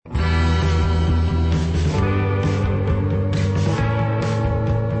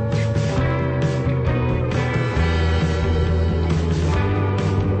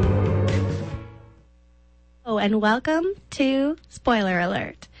and welcome to Spoiler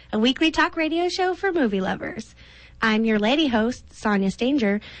Alert, a weekly talk radio show for movie lovers. I'm your lady host, Sonia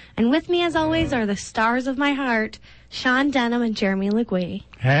Stanger, and with me as always are the stars of my heart, Sean Dunham and Jeremy Legui.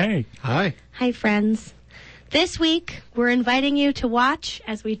 Hey. Hi. Hi, friends. This week, we're inviting you to watch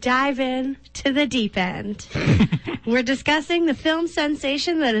as we dive in to the deep end. We're discussing the film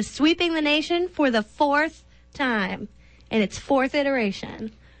sensation that is sweeping the nation for the fourth time in its fourth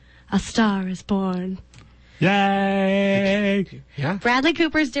iteration. A Star is Born. Yay! Yeah. Bradley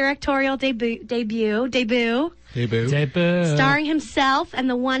Cooper's directorial debut, starring himself and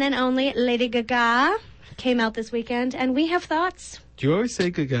the one and only Lady Gaga, came out this weekend, and we have thoughts. Do you always say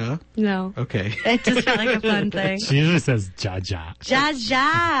Gaga? No. Okay. It just felt like a fun thing. She usually says Jaja.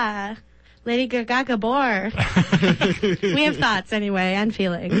 Jaja. Lady Gaga Gabor. We have thoughts anyway, and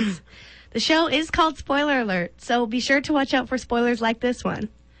feelings. The show is called Spoiler Alert, so be sure to watch out for spoilers like this one.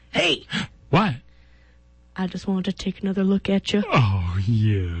 Hey! What? I just wanted to take another look at you. Oh,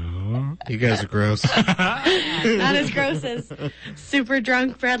 yeah. You guys are gross. Not as gross as super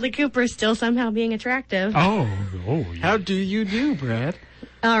drunk Bradley Cooper still somehow being attractive. Oh, yeah. How do you do, Brad?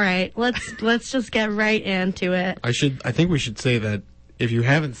 All right, let's just get right into it. I think we should say that if you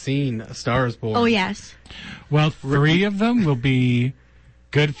haven't seen A Star is Born. Oh, yes. Well, 3 of them will be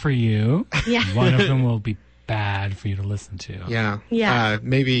good for you. Yeah. 1 of them will be bad for you to listen to. Yeah. Yeah.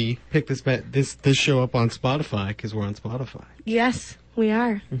 Maybe pick this show up on Spotify, because we're on Spotify. Yes, we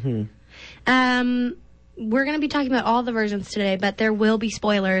are. Mm-hmm. We're going to be talking about all the versions today, but there will be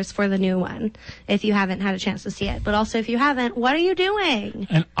spoilers for the new one if you haven't had a chance to see it. But also, if you haven't, what are you doing?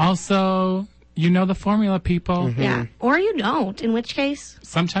 And also, you know the formula, people. Mm-hmm. Yeah. Or you don't, in which case,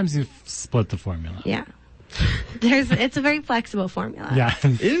 Sometimes you split the formula. yeah. It's a very flexible formula. Yeah.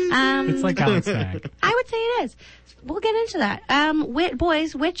 It's like Alan Snack. I would say it is. We'll get into that.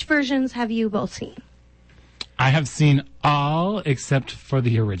 Boys, which versions have you both seen? I have seen all except for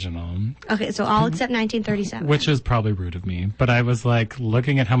the original, Okay, so all except 1937. which is probably rude of me. But I was like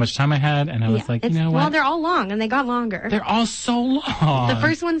looking at how much time I had, and I was like, you know what? Well, they're all long, and they got longer. They're all so long. The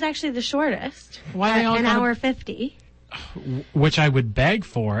first one's actually the shortest. Why they all an gotta- hour 50. Which I would beg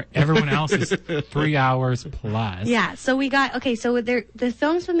for. Everyone else is 3 hours plus. Yeah, so we got, okay, so the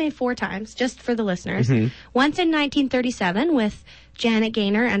film's been made 4 times, just for the listeners. Mm-hmm. Once in 1937 with Janet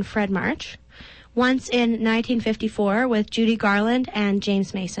Gaynor and Fred March. Once in 1954 with Judy Garland and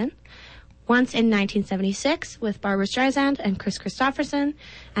James Mason. Once in 1976 with Barbra Streisand and Chris Christopherson.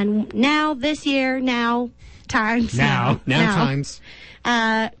 And now, this year, times.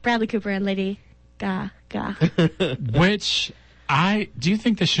 Bradley Cooper and Lady Gaga. Which do you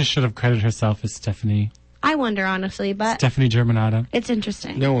think that she should have credited herself as Stephanie? I wonder, honestly, but Stephanie Germanotta? it's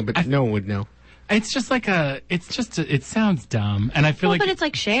interesting. No one would know. It's just like it sounds dumb. And I feel but it's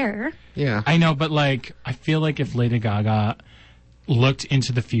like Cher. Yeah. I know, but like, I feel like if Lady Gaga looked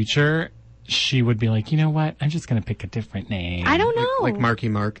into the future, she would be like, you know what? I'm just going to pick a different name. I don't know. Like Marky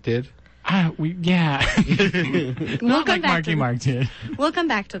Mark did. Yeah. We'll come like back Marky to Mark did. We'll come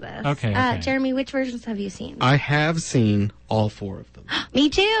back to this. Okay. Jeremy, which versions have you seen? I have seen all 4 of them. Me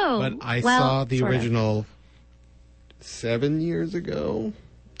too. But I Well, saw the sort of. original 7 years ago.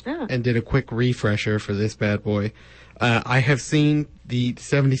 Oh. And did a quick refresher for this bad boy. I have seen the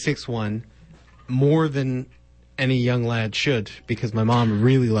 76 one more than any young lad should, because my mom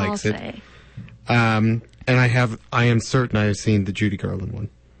really likes I'll it. say. And I am certain I have seen the Judy Garland one.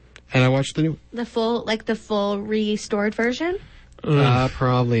 And I watched the new one. The full restored version?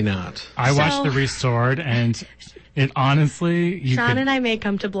 Probably not. I watched the restored, and it honestly, Sean and I may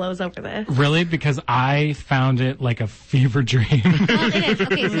come to blows over this. Really, because I found it like a fever dream. Well, it is.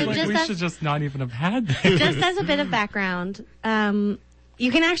 Okay, so Like, we should just not even have had this. just as a bit of background, you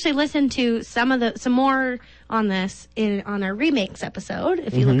can actually listen to some more on this on our remakes episode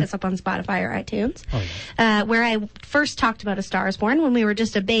if you look us up on Spotify or iTunes, where I first talked about A Star is Born when we were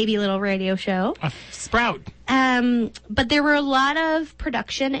just a baby little radio show. A sprout. But there were a lot of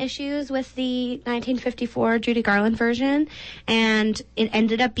production issues with the 1954 Judy Garland version, and it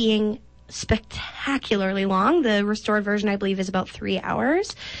ended up being spectacularly long. The restored version, I believe, is about 3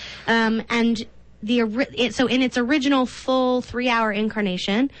 hours, and so in its original full 3-hour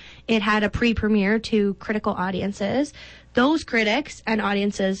incarnation, it had a pre-premiere to critical audiences. Those critics and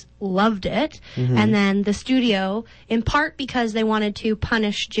audiences loved it. And then the studio, in part because they wanted to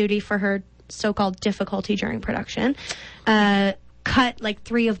punish Judy for her so-called difficulty during production, cut like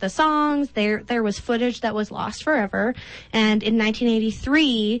 3 of the songs. There was footage that was lost forever. And in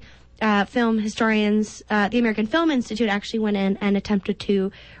 1983, film historians, the American Film Institute actually went in and attempted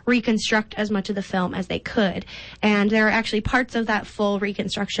to reconstruct as much of the film as they could. And there are actually parts of that full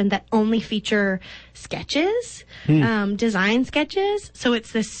reconstruction that only feature sketches, design sketches. So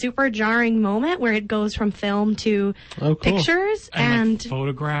it's this super jarring moment where it goes from film to pictures and like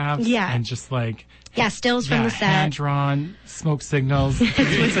photographs. Yeah. And just like... Yeah, stills from the set. Hand-drawn smoke signals.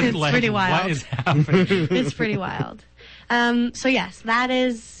 It's like, pretty wild. What is happening? It's pretty wild. So yes, that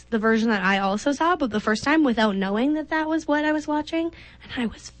is the version that I also saw, but the first time without knowing that that was what I was watching, and I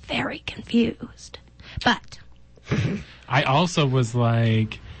was very confused. But I also was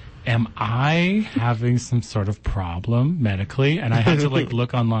like, am I having some sort of problem medically? And I had to like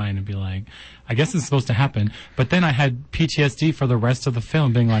look online and be like, I guess it's supposed to happen. But then I had PTSD for the rest of the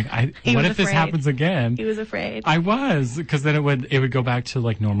film, being like, what if this happens again? He was afraid. I was, because then it would go back to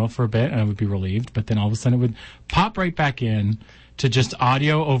like normal for a bit, and I would be relieved. But then all of a sudden it would pop right back in to just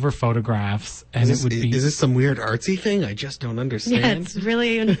audio over photographs, and Is this some weird artsy thing? I just don't understand. Yeah, it's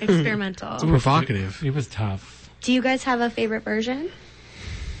really experimental. It's provocative. It was tough. Do you guys have a favorite version?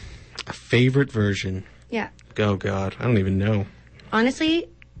 A favorite version? Yeah. Oh, God. I don't even know. Honestly,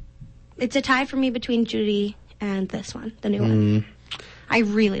 it's a tie for me between Judy and this one, the new one. I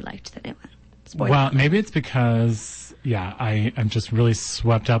really liked the new one. Spoiler Well, alert. maybe it's because, I'm just really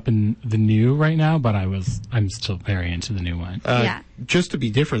swept up in the new right now, but I'm still very into the new one. Yeah. Just to be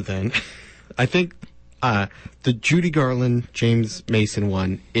different then, I think the Judy Garland, James Mason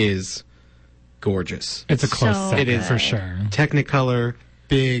one is gorgeous. It's a close So second good. for sure. Technicolor,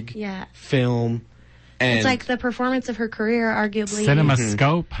 big Yeah. film. And It's like the performance of her career, arguably.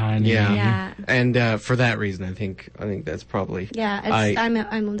 CinemaScope, honey. Yeah. Yeah. And for that reason, I think that's probably Yeah,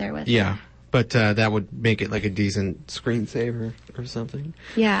 I'm there with yeah. But that would make it like a decent screensaver or something.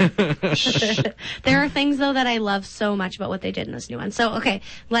 Yeah. There are things, though, that I love so much about what they did in this new one. So, okay,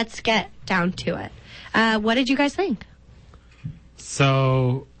 let's get down to it. What did you guys think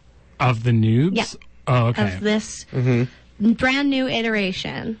So, of the noobs? Yeah. Oh, okay. of this brand new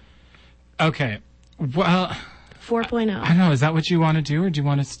iteration, Okay. Well, 4.0? I don't know. Is that what you want to do, or do you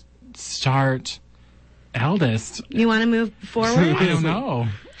want to start eldest? You want to move forward? I don't know.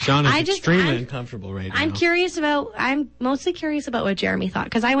 Sean is I just- extremely I'm- uncomfortable right now. I'm mostly curious about what Jeremy thought,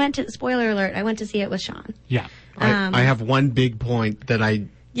 because I went to, spoiler alert, I went to see it with Sean. Yeah. I have one big point that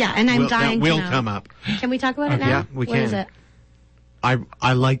Yeah, and I'm dying that will to know. come up. Can we talk about it now? Yeah, we What can. is it?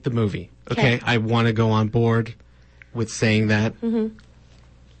 I like the movie. Okay, 'Kay. I want to go on board with saying that.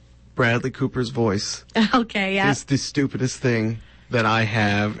 Bradley Cooper's voice Okay, yeah. is the stupidest thing that I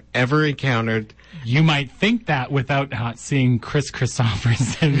have ever encountered. You might think that without not seeing Chris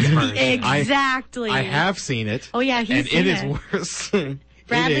Christopherson's version. Exactly. I have seen it. Oh, yeah, he's and seen it is it. worse.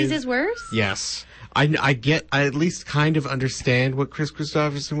 Bradley's It is worse? Yes. I at least kind of understand what Chris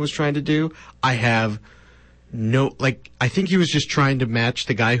Christopherson was trying to do. I have I think he was just trying to match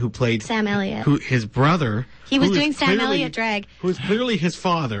the guy who played Sam Elliott. his brother. He was who is doing Sam clearly- Elliott drag. Who is clearly his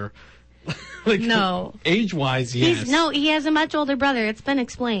father. No. Age-wise, yes. He has a much older brother. It's been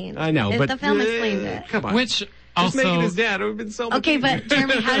explained. I know, but the film explains it. Come on. Which Just also, making his dad would have been so much Okay, easier. but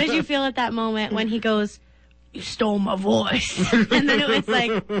Jeremy, how did you feel at that moment when he goes, "You stole my voice," and then it was like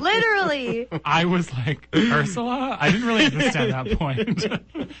literally? I was like, Ursula? I didn't really understand that point.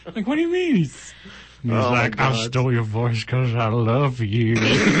 Like, what do you mean? He's Oh, my like, I God. stole your voice because I love you.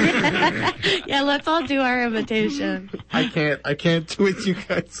 Yeah, let's all do our imitation. I can't do it, you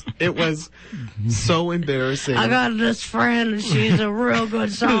guys. It was so embarrassing. I got this friend, and she's a real good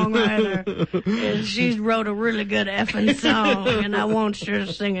songwriter, and she wrote a really good effing song, and I want you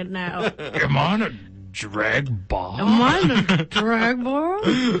to sing it now. Am I on a drag bar? Am I the drag bar?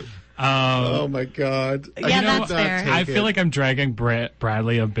 Oh my God. Yeah, I that's cannot fair. take I feel it. like I'm dragging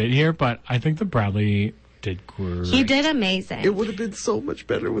Bradley a bit here, but I think that Bradley did great. He did amazing. It would have been so much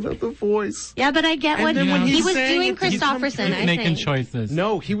better without the voice. Yeah, but I get And what then when he he was sang doing. it, he's Christopherson, I making think. choices.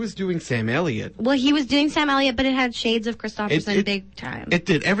 No, he was doing Sam Elliott. Well, he was doing Sam Elliott, but it had shades of Christopherson It- big time. It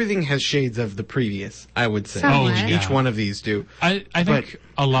did. Everything has shades of the previous, I would say. Somewhat. Oh, yeah. Each one of these do. I think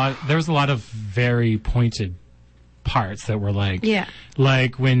there's a lot of very pointed parts that were like, Yeah.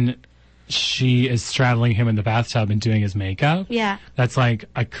 like when she is straddling him in the bathtub and doing his makeup. Yeah. That's like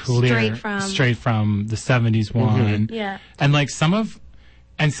a clear, straight from the 70s one. Yeah. And like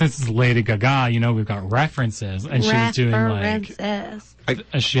and since it's Lady Gaga, we've got references, and she was doing like, References.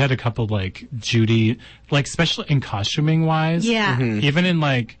 she had a couple like Judy, like especially in costuming wise. Yeah. Even in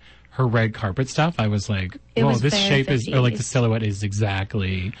like her red carpet stuff, I was like, It whoa, was this very shape is, or like the 50s. silhouette is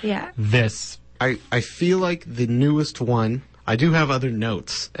exactly Yeah. this. I feel like the newest one. I do have other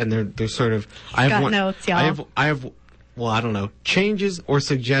notes, and they're sort of. I have Got one, notes, y'all. I have well, I don't know, changes or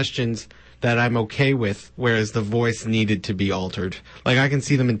suggestions that I'm okay with, whereas the voice needed to be altered. Like, I can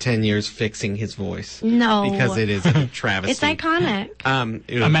see them in 10 years fixing his voice. No. Because it is a travesty. It's iconic.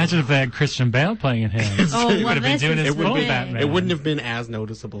 Imagine if they had Christian Bale playing it him. Oh, He well, would have been this doing is his the full thing. Batman. It wouldn't have been as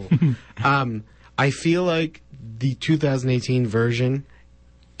noticeable. I feel like the 2018 version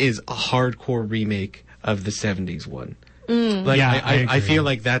is a hardcore remake of the 70s one. Like, Yeah, I I feel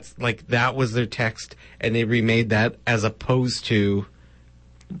agree. like that was their text, and they remade that as opposed to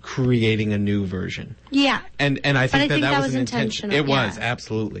creating a new version. Yeah. And I think I think that that was was an intention. intentional, It was, yeah.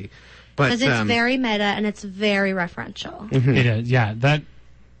 absolutely. But Because it's very meta and it's very referential. It is, yeah. That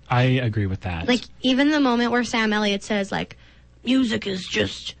I agree with that. Like, even the moment where Sam Elliott says, like, music is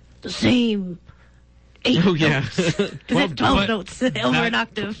just the same 8 Oh, yeah. notes. Is it 12 but notes over an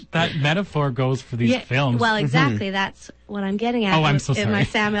octave? that metaphor goes for these films. Well, exactly. That's what I'm getting at. oh, I'm so in sorry. my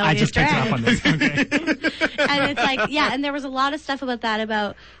Sam Elliott I just picked drag. up on this. Okay. And it's like, yeah, and there was a lot of stuff about that,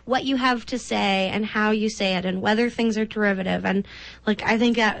 about what you have to say and how you say it and whether things are derivative. And, like, I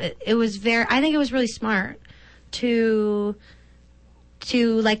think that it was really smart to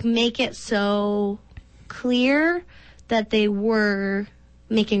like, make it so clear that they were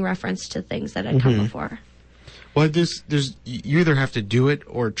making reference to things that had come before. Well, there's you either have to do it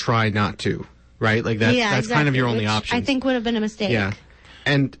or try not to, right? Like that's exactly, kind of your only which option. I think would have been a mistake. Yeah,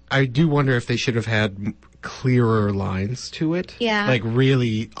 and I do wonder if they should have had clearer lines to it. Yeah. Like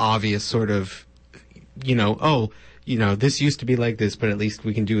really obvious sort of, this used to be like this, but at least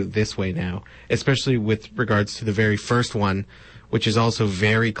we can do it this way now. Especially with regards to the very first one, which is also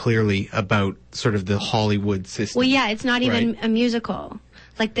very clearly about sort of the Hollywood system. Well, yeah, it's not even Right. a musical.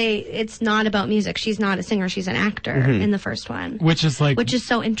 Like, it's not about music. She's not a singer. She's an actor in the first one. Which is like, Which is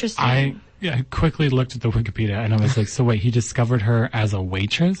so interesting. I quickly looked at the Wikipedia and I was like, so wait, he discovered her as a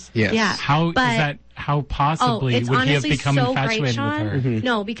waitress? Yes. Yeah. How possibly it's would he have honestly become so infatuated great, Sean. with her?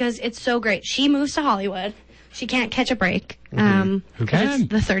 No, because it's so great. She moves to Hollywood. She can't catch a break. Who 'cause can? It's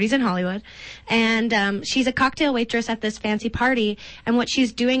the 30s in Hollywood. And she's a cocktail waitress at this fancy party. And what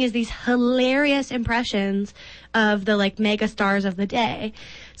she's doing is these hilarious impressions of the, like, mega stars of the day.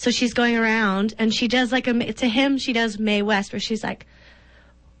 So she's going around and she does, like, to him, she does Mae West, where she's like,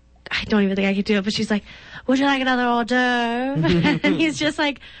 I don't even think I could do it, but she's like, would you like another hors d'oeuvre? And he's just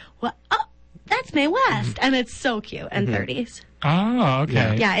like, what? Oh, that's Mae West. And it's so cute and 30s. Oh,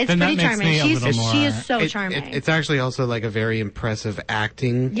 okay. Yeah, it's Then that pretty makes charming. me a little more- She is so It- charming. it's actually also like a very impressive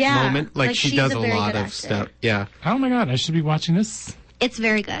acting Yeah, moment. Like she she's does a a very lot good of actor. stuff. Yeah. Oh my god, I should be watching this. It's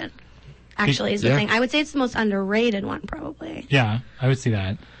very good. Actually, is the Yeah. thing. I would say it's the most underrated one, probably. Yeah, I would see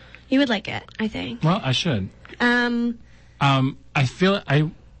that. You would like it, I think. Well, I should. Um, I feel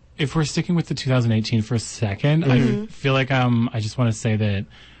if we're sticking with the 2018 for a second, I feel like I just want to say that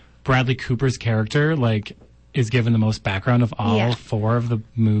Bradley Cooper's character is given the most background of all Yeah. 4 of the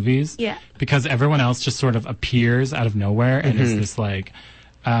movies. Yeah. Because everyone else just sort of appears out of nowhere and is this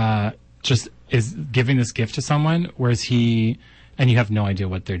just is giving this gift to someone, whereas you have no idea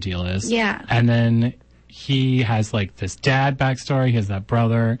what their deal is. Yeah. And then he has this dad backstory. He has that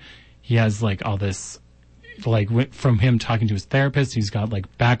brother. He has all this, from him talking to his therapist, he's got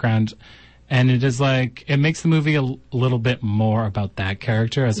background. And it is it makes the movie a little bit more about that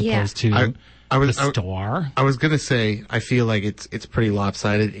character as Yeah. opposed to the star. I was gonna say I feel like it's pretty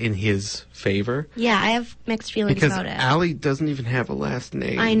lopsided in his favor yeah, I have mixed feelings because about it. Allie doesn't even have a last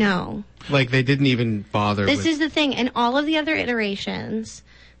name. I know. Like they didn't even bother. This with, is the thing. In all of the other iterations,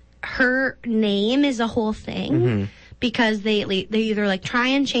 her name is a whole thing. Mm-hmm. Because they either try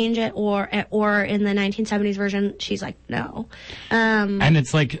and change it or in the 1970s version she's like no. And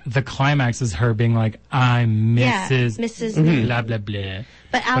it's the climax is her being I'm Yeah, Mrs. Mrs. blah, blah, blah.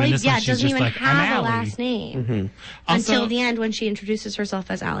 But in Allie, this one, she's doesn't just even I'm have a Allie. last name Also- until the end when she introduces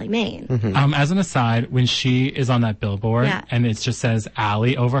herself as Allie Main. As an aside, when she is on that billboard Yeah. and it just says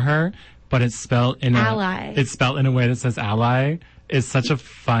Allie over her, but it's spelled in Ally. it's spelled in a way that says ally, is such a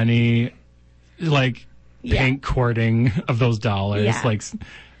funny, Yeah. pink courting of those dollars. Yeah.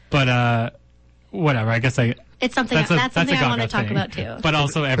 But whatever. I guess It's something that's something I want to Gaga talk thing. about too. But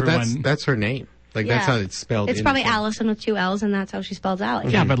also but everyone. that's her name. That's Yeah. how it's spelled. It's in probably the film. Allison with 2 L's, and that's how she spells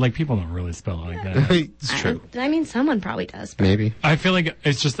Allie. yeah, but people don't really spell it like that. It's true. I mean, someone probably does. But Maybe. I feel like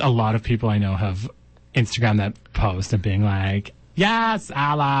it's just a lot of people I know have Instagram that post and being like, yes,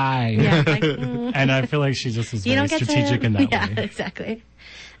 ally. yeah, it's like, And I feel like she just was you very don't get strategic to. in that Yeah, way. exactly.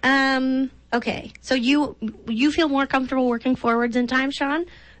 Okay, so you feel more comfortable working forwards in time, Sean?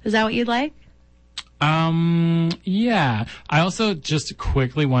 Is that what you'd like? Yeah. I also just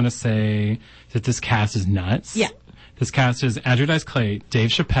quickly want to say that this cast is nuts. Yeah. This cast is Andrew Dice Clay, Dave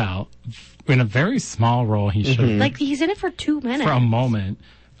Chappelle, in a very small role. He should have Like, he's in it for 2 minutes. for a moment.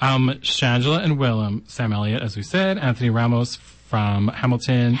 Shangela and Willem, Sam Elliott, as we said, Anthony Ramos from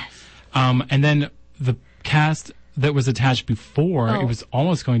Hamilton, and then the cast that was attached before. It was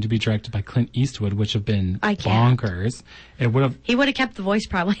almost going to be directed by Clint Eastwood, which have been bonkers. It would have. He would have kept the voice,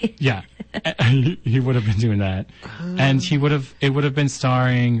 probably. Yeah, he would have been doing that, and he would have. It would have been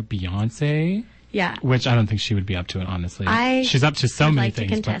starring Beyonce. Yeah. Which I don't think she would be up to it, honestly. She's up to so would many like to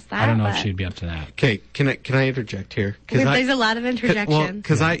things, but contest that, I don't know if but- she'd be up to that. Okay, can I interject here? There's a lot of interjection.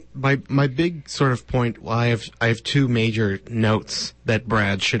 Because my big sort of point. Well, I have two major notes that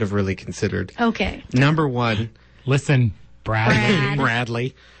Brad should have really considered. Okay. Number one, Listen, Brad.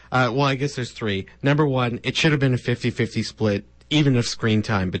 Bradley. Well, I guess there's three. Number one, it should have been a 50-50 split, even of screen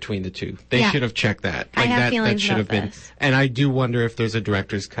time between the two. They should have checked that. I have that feelings should about have been. this. And I do wonder if there's a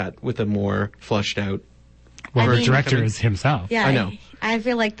director's cut with a more flushed out. Well, her mean- director is himself. Yeah. I know. I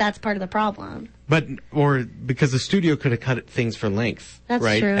feel like that's part of the problem. Or because the studio could have cut things for length, That's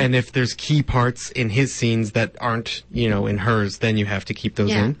right? true. And if there's key parts in his scenes that aren't, in hers, then you have to keep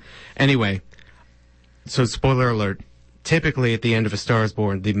those Yeah. in. Anyway, so spoiler alert. Typically, at the end of A Star Is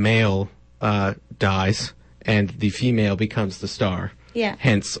Born, the male dies and the female becomes the star. Yeah.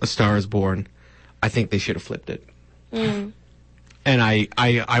 Hence, A Star Is Born. I think they should have flipped it. Mm. And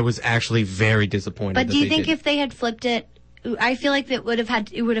I was actually very disappointed. But that do you they think didn't. if they had flipped it, I feel like it would have had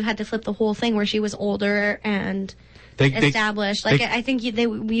to flip the whole thing where she was older and They- established. I think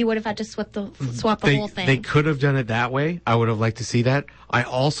we would have had to swap the whole thing. They could have done it that way. I would have liked to see that. I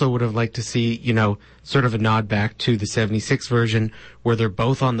also would have liked to see, sort of a nod back to the 76 version where they're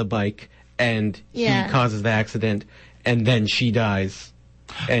both on the bike and Yeah. he causes the accident and then she dies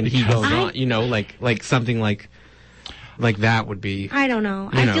and he Because- goes on, like something like that would be. I don't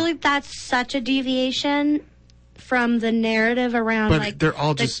know. You I know. feel like that's such a deviation from the narrative around But they're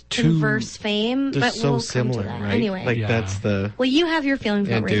all the just too- converse fame. They're But so we'll similar, come to that. right? Anyway. Like Yeah. that's the. Well, you have your feelings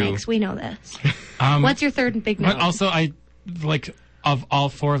I about do. remakes. We know this. Um, What's your third big note? But also, of all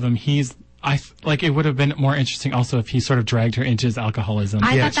four of them, it would have been more interesting also if he sort of dragged her into his alcoholism,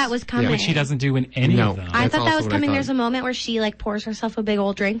 I Yes. thought that was coming. which he doesn't do in any No. of them. I That's thought that also was what I coming. thought. There's a moment where she pours herself a big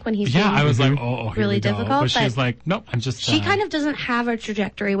old drink when he's Yeah, being I was like, Mm-hmm. oh, here really we go. difficult, But she's but like, nope, I'm just. She kind of doesn't have a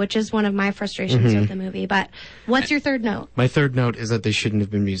trajectory, which is one of my frustrations with the movie. But what's your third note? My third note is that they shouldn't have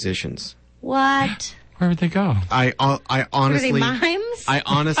been musicians. What? Where would they go? I Were honestly. they mimes?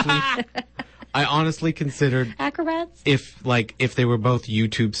 I honestly considered Acrobats? if they were both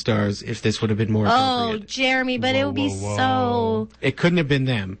YouTube stars, if this would have been more Oh, appropriate. Jeremy, but it would be Whoa, whoa, so. whoa. It couldn't have been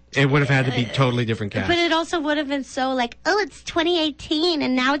them. It would have had to be totally different cast. But it also would have been so it's 2018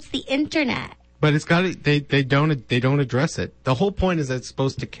 and now it's the internet. But it's got they don't address it. The whole point is that it's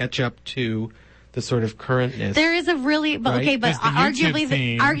supposed to catch up to the sort of currentnent. There is a really, but Right? okay, but There's the YouTube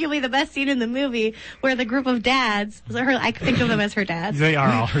scene. arguably the best scene in the movie where the group of dads, I think of them as her dads. They are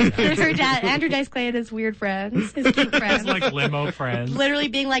all her They're dads. her dad, Andrew Dice Clay and his weird friends, his cute friends. like limo friends. Literally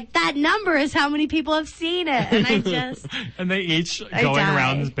being like, that number is how many people have seen it. And I just And they each I going die.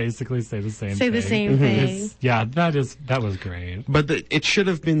 around basically say the same say thing. the same thing. It's- yeah, that was great. But it should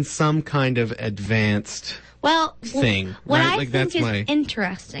have been some kind of advanced Well, thing, what right? I Like, think that's is my-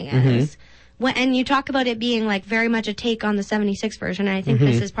 interesting is, and you talk about it being very much a take on the 76 version, and I think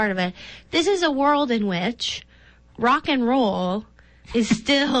this is part of it. This is a world in which rock and roll is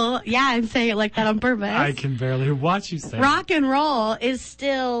still, yeah, I'm saying it like that on purpose. I can barely watch you say it. Rock and roll is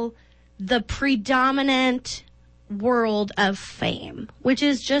still the predominant world of fame, which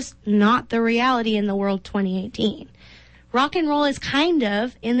is just not the reality in the world 2018. Rock and roll is kind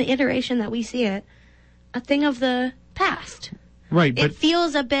of, in the iteration that we see it, a thing of the past. right. But It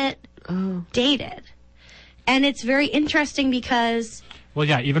feels a bit dated. And it's very interesting because, Well,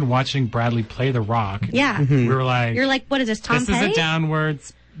 yeah, even watching Bradley play The Rock, yeah, we were like, you're like, what is this, Tom this Petty? is a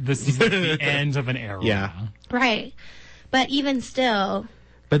downwards, this is the end of an era. Yeah. Right. But even still,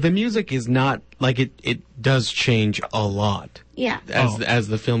 but the music is not like it does change a lot yeah. as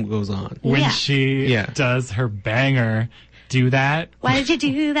the film goes on. When Yeah. she Yeah. does her banger, do that. Why did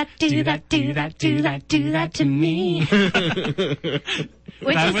you do that, do that, do that, do that, do that to me?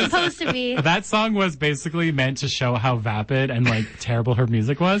 Which That is was- supposed to be. That song was basically meant to show how vapid and terrible her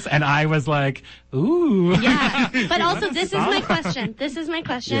music was, and I was like, ooh. Yeah. But also, this is my song. question. This is my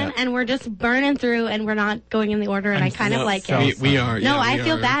question, Yeah. and we're just burning through, and we're not going in the order, and I kind of like so it. We are. No, yeah, I we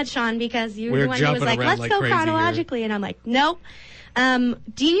feel are. bad, Sean, because you're We're the one who was jumping like, around let's like go crazy here. chronologically, and I'm like, nope.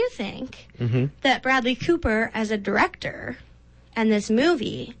 Do you think that Bradley Cooper, as a director, and this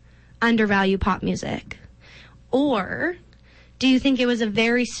movie undervalue pop music? Or do you think it was a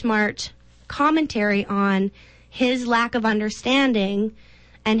very smart commentary on his lack of understanding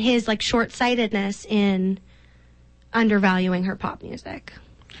and his like short-sightedness in undervaluing her pop music.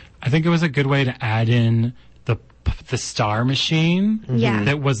 I think it was a good way to add in the Star Machine Yeah.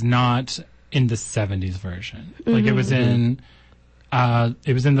 that was not in the 70s version. Like it was in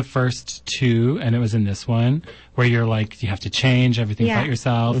the first two, and it was in this one where you're like, you have to change everything about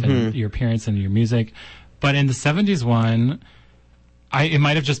yourself and your appearance and your music. But in the 70s one, it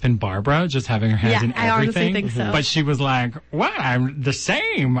might have just been Barbara just having her hands in everything. I honestly think so. But she was like, what? I'm the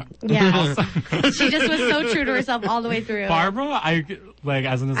same. Yeah. She just was so true to herself all the way through. Barbara,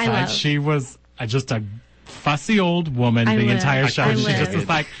 as an I aside, love. she was just a fussy old woman the entire show. I She just lived. was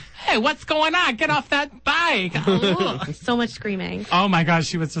like, hey, what's going on? Get off that bike. Ugh, so much screaming. Oh my gosh,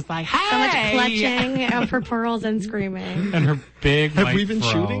 she was just like, hey. So much clutching of her pearls and screaming. And her big Have white we been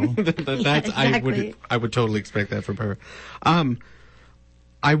fro. shooting? That's exactly. I would totally expect that from her.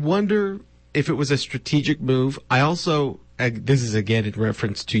 I wonder if it was a strategic move. I also, this is again in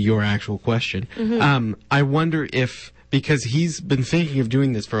reference to your actual question. I wonder if, because he's been thinking of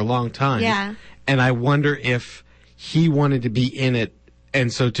doing this for a long time. Yeah. And I wonder if he wanted to be in it,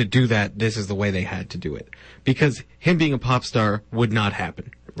 and so to do that, this is the way they had to do it. Because him being a pop star would not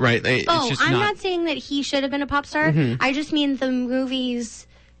happen, right? It's just I'm not saying that he should have been a pop star. I just mean the movies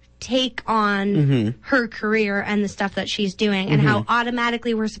take on her career and the stuff that she's doing and how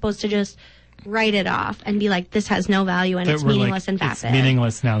automatically we're supposed to just write it off and be like, this has no value and That it's we're meaningless and It's vapid.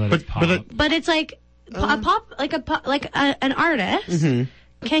 meaningless now that it's pop. But it's like an artist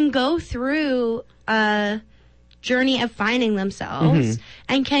can go through a journey of finding themselves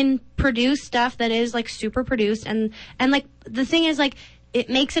and can produce stuff that is like super produced and like the thing is like it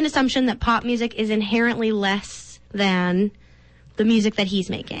makes an assumption that pop music is inherently less than the music that he's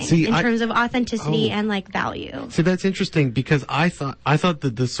making in terms of authenticity and like value. So that's interesting because I thought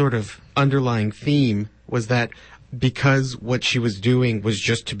that the sort of underlying theme was that because what she was doing was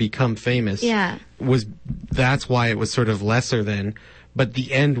just to become famous. Yeah. That's why it was sort of lesser than, but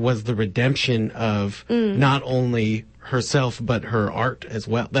the end was the redemption of not only herself but her art as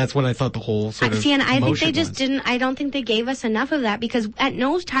well. That's what I thought the whole sort of and I think motion they just was. didn't. I don't think they gave us enough of that because at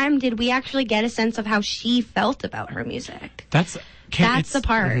no time did we actually get a sense of how she felt about her music. That's the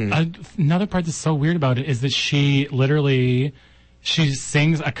part. Another part that's so weird about it is that she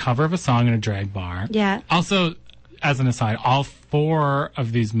sings a cover of a song in a drag bar. Yeah. Also, as an aside, all four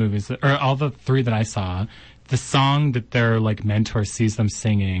of these movies, or all the three that I saw, the song that their like mentor sees them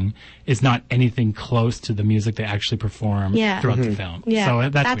singing is not anything close to the music they actually perform throughout the film. Yeah, so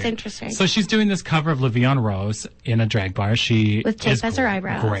that's that's weird. interesting. So she's doing this cover of Le'Veon Rose in a drag bar. She With tape is as her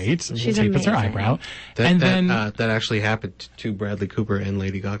eyebrows. Great. She's tape as her amazing. eyebrow. That actually happened to Bradley Cooper and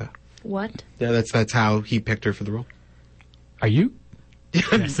Lady Gaga. What? Yeah, that's how he picked her for the role. Are you?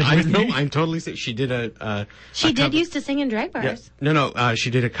 I know. I'm totally serious. She did a. She did used to sing in drag bars. Yeah. No. She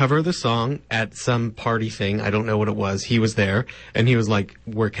did a cover of the song at some party thing. I don't know what it was. He was there, and he was like,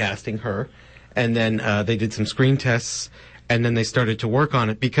 "We're casting her," and then they did some screen tests, and then they started to work on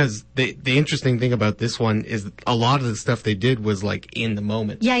it because the interesting thing about this one is a lot of the stuff they did was like in the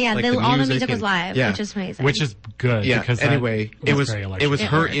moment. Yeah. Like All the music was and- live, yeah. which is amazing. Which is good. Yeah. Because Anyway, it was very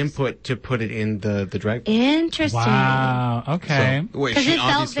her works. input to put it in the drag. interesting. Wow. Okay. So, wait, Because she it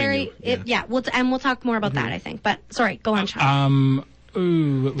felt obviously very. knew. We'll talk more about that. I think. But sorry, go on, Sean. What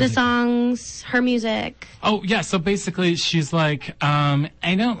The was it? songs, her music. Oh yeah, so basically she's like,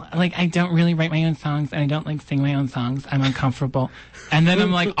 I don't really write my own songs and I don't like sing my own songs. I'm uncomfortable. And then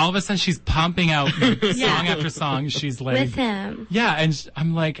I'm like, all of a sudden she's pumping out song after song. She's like, With him. yeah, and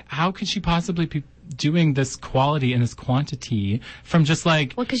I'm like, how could she possibly be doing this quality and this quantity from just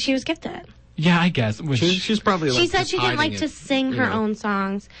like, Well, because she was gifted. yeah, I guess. Which, She's probably. She said she didn't like to sing her own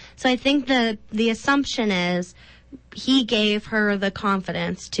songs. So I think the assumption is he gave her the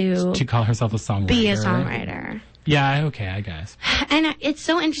confidence to call herself a songwriter. be a songwriter. Yeah, okay, I guess. And it's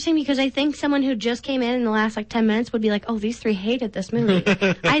so interesting because I think someone who just came in the last 10 minutes would be like, oh, these three hated this movie.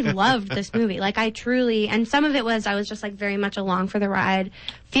 I loved this movie. Like I truly, and some of it was, I was just like very much along for the ride,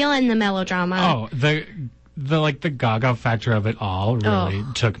 feeling the melodrama. Oh, the Gaga factor of it all really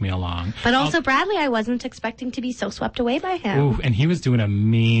took me along. But also Bradley, I wasn't expecting to be so swept away by him. Ooh, and he was doing a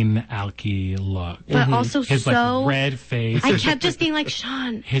mean Alky look. But also His so... like red face. I kept just being like,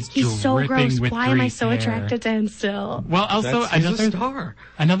 Sean, His he's so dripping gross. with Why am I grease so hair. attracted to him still? Well, also He's a star.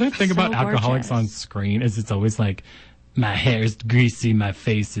 another thing So about alcoholics gorgeous. on screen is it's always like, my hair is greasy, my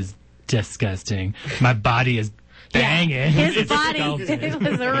face is disgusting, my body is banging. His It's body sculpted. it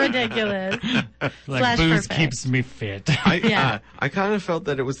was ridiculous. Like Slash booze perfect. keeps me fit. Yeah. I kind of felt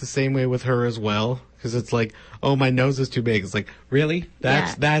that it was the same way with her as well, because it's like, oh, my nose is too big. It's like, really?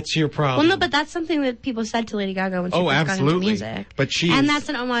 Yeah. That's your problem. Well, no, but that's something that people said to Lady Gaga when she Oh, first got into absolutely. music. But she and is- that's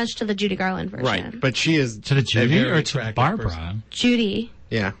an homage to the Judy Garland version. right. But she is To the a Judy very or to attractive Barbara? person. Judy.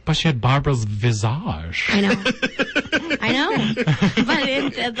 Yeah. But she had Barbara's visage. I know. I know.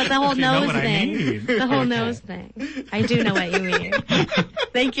 But the whole You know nose what I thing. mean. The whole nose thing. I do know what you mean.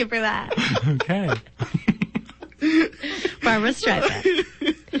 Thank you for that. Okay. Barbara Streisand.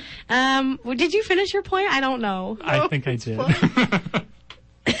 Did you finish your point? I don't know. I think I did.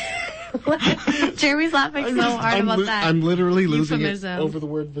 Jeremy's laughing so hard about that. I'm literally losing it Euphemism. over the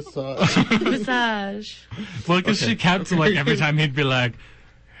word visage. Massage. Well, because she kept, like, every time he'd be like,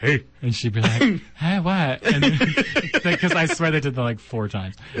 hey, and she'd be like, hey, what? And because I swear they did that like 4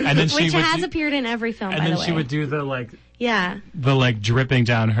 times. And then she Which would has do, appeared in every film, and by then the way. she would do the Yeah. dripping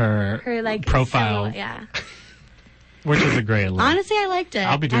down her Like profile, silhouette, yeah. which is a great look. Honestly, I liked it.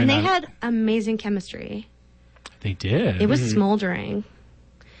 I'll be doing and they that. had amazing chemistry. They did. It was smoldering.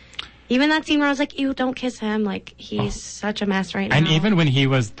 Even that scene where I was like, ew, don't kiss him. Like, he's such a mess right now. And even when he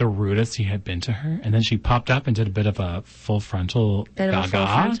was the rudest he had been to her, and then she popped up and did a bit of a full frontal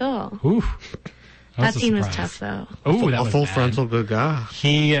gaga. Ooh. That scene was tough, though. Ooh, that A was full bad. frontal gaga.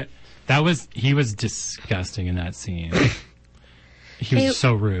 He was disgusting in that scene. He was Hey,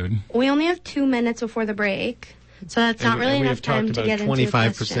 so rude. We only have 2 minutes before the break, so that's not really we enough have time talked to about get into a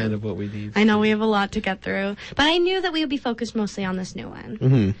 25% question. of what we need. I know we have a lot to get through, but I knew that we would be focused mostly on this new one.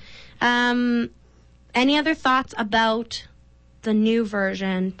 Mm-hmm. Any other thoughts about the new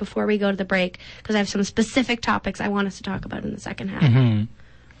version before we go to the break? Because I have some specific topics I want us to talk about in the second half.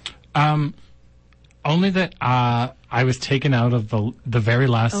 Only that I was taken out of the very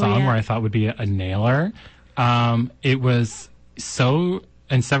last song yeah. where I thought would be a nailer. It was so,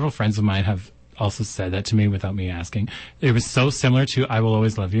 and several friends of mine have also said that to me without me asking. It was so similar to "I Will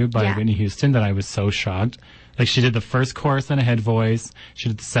Always Love You" by Yeah. Whitney Houston that I was so shocked. Like, she did the first chorus in a head voice, she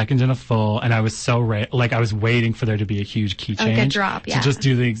did the second in a full, and I was so I was waiting for there to be a huge key Like a change drop, yeah. to just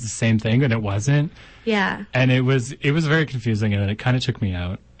do the same thing, and it wasn't. Yeah. And it was very confusing, and then it kind of took me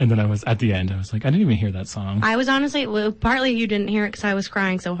out. And then I was at the end, I was like, I didn't even hear that song. I was honestly, partly you didn't hear it because I was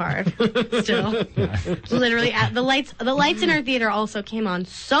crying so hard. Still. Literally, the lights in our theater also came on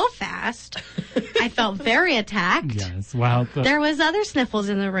so fast. I felt very attacked. Yes, well, There was other sniffles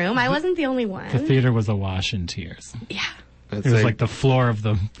in the room. I wasn't the only the one. theater was awash in tears. Yeah. I'd It was say like the floor of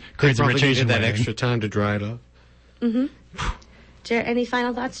the they Crazy probably Rich Asian needed that wedding. extra time to dry it off. Any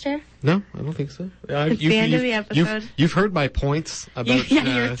final thoughts, Jer? No, I don't think so. It's the end of the episode. You've heard my points about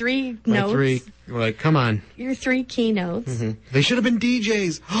Your 3 my notes. 3. Like, come on. Your 3 keynotes. They should have been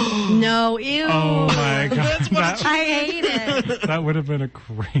DJs. No, ew. Oh my god, I hate it. that would have been a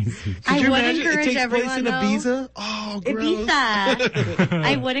crazy. I Could you would imagine encourage it takes everyone, place in though. Ibiza? Oh, gross. Ibiza.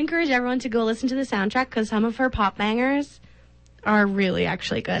 I would encourage everyone to go listen to the soundtrack because some of her pop bangers are really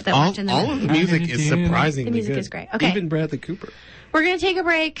actually good. That weren't in the All movie. of the music I'm is gonna do- surprisingly The music good. is great. Okay. Even Bradley Cooper. We're going to take a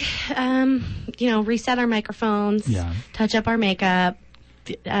break, reset our microphones, Yeah. touch up our makeup,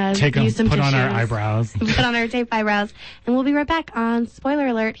 Take use some put on our tissues, eyebrows. put on our tape eyebrows, and we'll be right back on Spoiler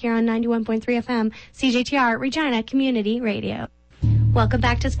Alert here on 91.3 FM, CJTR, Regina Community Radio. Welcome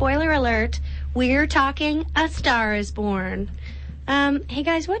back to Spoiler Alert. We're talking A Star is Born. Hey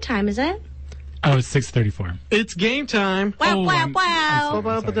guys, what time is it? Oh, it's 6:34. It's game time. Wow, Oh, wow, I'm wow.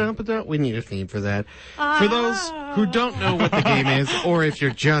 Ba-ba-ba-da-ba-da. We need a theme for that. For those who don't know what the game is, or if you're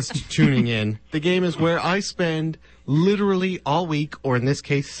just tuning in, the game is where I spend literally all week, or in this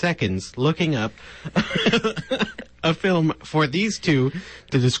case, seconds, looking up a film for these two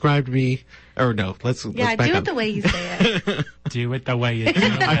to describe me. Or no, let's Yeah, back do up. it the way you say it. Do it the way you do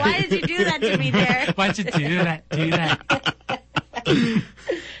it. Why did you do that to me, there? Why'd you do that? Do that.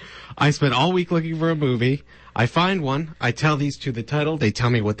 I spent all week looking for a movie. I find one. I tell these two the title. They tell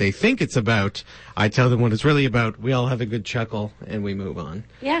me what they think it's about. I tell them what it's really about. We all have a good chuckle, and we move on.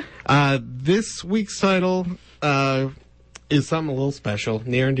 Yeah. This week's title is something a little special,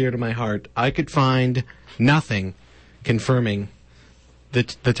 near and dear to my heart. I could find nothing confirming the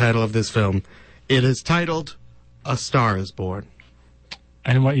title of this film. It is titled A Star is Born.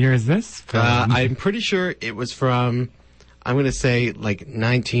 And what year is this? I'm pretty sure it was from, I'm going to say, like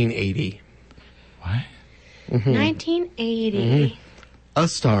 1980. What? 1980. A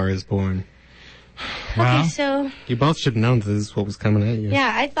Star is Born. Well, Okay, so You both should have known this is what was coming at you.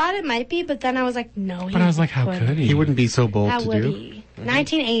 yeah, I thought it might be, but then I was like, no. but I was like, how could he? He wouldn't be so bold How to would do. he?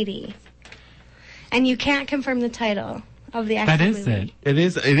 1980. And you can't confirm the title of the actual That is movie. it.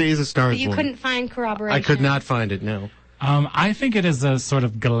 It is a Star But is you Born. couldn't find corroboration. I could not find it. No. I think it is a sort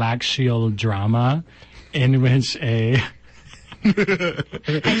of galaxial drama in which I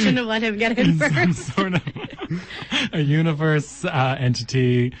shouldn't have let him get in some first. sort of a universe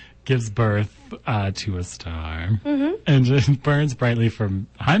entity gives birth to a star, and just burns brightly for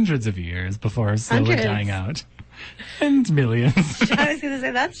hundreds of years before slowly Hundreds. dying out, and millions. I was going to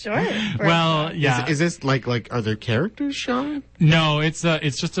say that's short. for- Well, yeah. Is this like are there characters, Sean? No, it's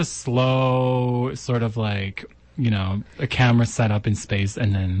just a slow sort of like, a camera set up in space,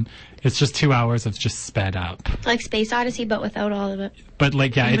 and then it's just 2 hours of just sped up. like Space Odyssey, but without all of it. But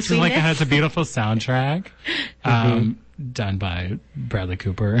like, yeah, In it's just between like it it? has a beautiful soundtrack, done by Bradley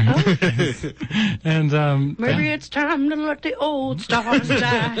Cooper. And Maybe it's time to let the old stars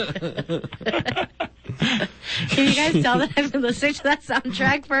die. Can you guys tell that I've been listening to that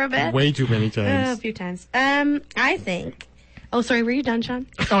soundtrack for a bit? Way too many A times. few times. I think. Oh, sorry. Were you done, Sean?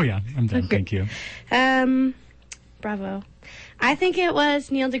 oh yeah, I'm done. Okay. Thank you. Bravo. I think it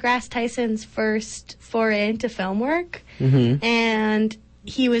was Neil deGrasse Tyson's first foray into film work, and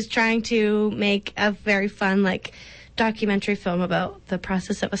he was trying to make a very fun, documentary film about the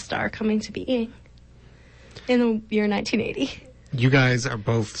process of a star coming to being in the year 1980. You guys are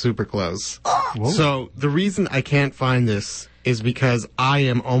both super close. Whoa. So the reason I can't find this is because I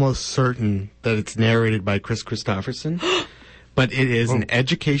am almost certain that it's narrated by Chris Christopherson, but it is an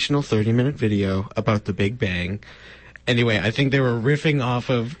educational 30-minute video about the Big Bang. Anyway, I think they were riffing off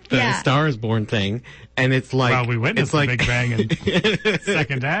of the Yeah. Star is Born thing, and it's like Well, we witnessed it's like the Big Bang in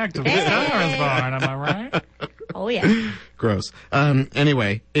second act of The Star is Born. Am I right? Oh, yeah. gross.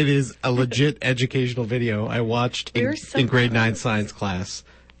 Anyway, it is a legit educational video I watched You're so in grade 9 gross. science class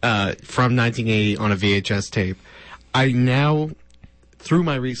from 1980 on a VHS tape. I now, through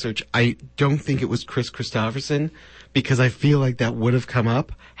my research, I don't think it was Chris Christopherson because I feel like that would have come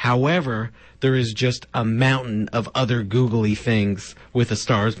up. However, there is just a mountain of other googly things with A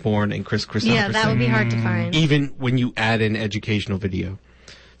Star is Born and Chris Christopherson. Yeah, that would be hard to find. Even when you add an educational video.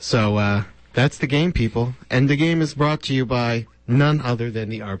 So, that's the game, people. And the game is brought to you by none other than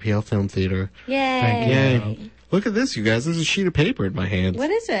the RPL Film Theater. Thank Yay. you. Yay. Look at this, you guys. There's a sheet of paper in my hand. What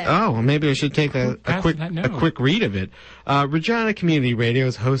is it? Oh, well, maybe I should take a pass quick that a note. quick read of it. Regina Community Radio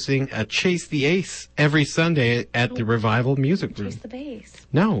is hosting a Chase the Ace every Sunday at the Revival Music Room. Chase the base.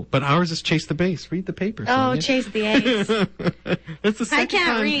 No, but ours is Chase the Bass. Read the paper. Oh, Sonia. Chase the Ace. That's the second can't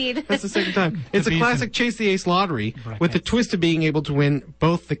time. read. That's the second time. It's a Bees classic and Chase the Ace lottery with the brackets. twist of being able to win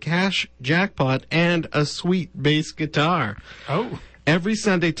both the cash jackpot and a sweet bass guitar. Oh. Every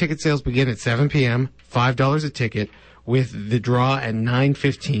Sunday, ticket sales begin at 7 p.m., $5 a ticket, with the draw at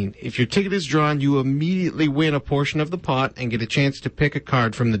 9:15. If your ticket is drawn, you immediately win a portion of the pot and get a chance to pick a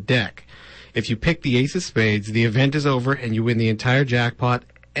card from the deck. If you pick the ace of spades, the event is over and you win the entire jackpot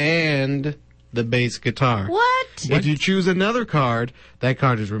and the bass guitar. What? If you choose another card, that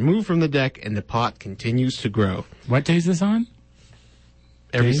card is removed from the deck and the pot continues to grow. What day is this on?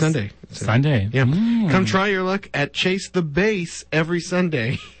 Every Days? Sunday. Sunday. Yeah. Mm. Come try your luck at Chase the Bass every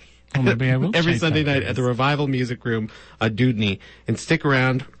Sunday. Well, maybe I will Every chase Sunday that night bass. at the Revival Music Room at Dudney. And stick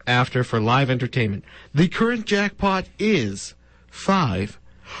around after for live entertainment. The current jackpot is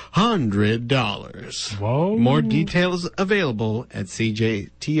 $500. Whoa. More details available at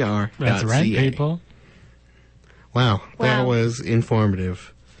cjtr.ca. That's right, people. Wow, that Wow. was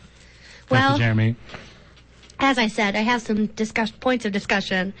informative. Thank Well, you, Jeremy. as I said, I have some points of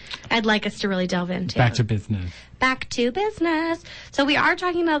discussion I'd like us to really delve into. Back to business. Back to business. So we are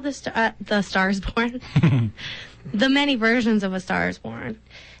talking about the Star is Born, the many versions of A Star is Born.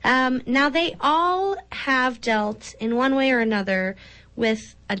 Now they all have dealt in one way or another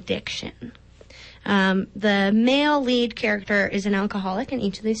with addiction. The male lead character is an alcoholic in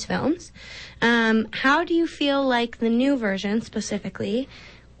each of these films. How do you feel like the new version specifically,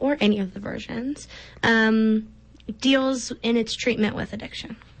 or any of the versions, deals in its treatment with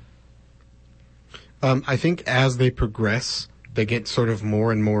addiction? I think as they progress, they get sort of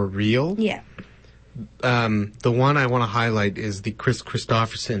more and more real. Yeah. The one I want to highlight is the Chris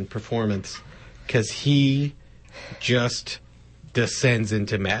Christopherson performance, because he just descends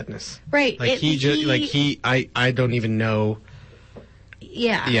into madness. Right. Like I don't even know.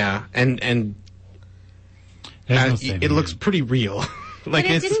 Yeah. Yeah, and There's no saving it looks pretty real. Like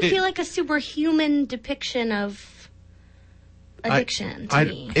But it didn't feel like a superhuman depiction of addiction to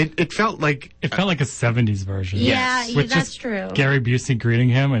me. It felt like It felt like a 70s version. Yeah, yes. With that's just true. Gary Busey greeting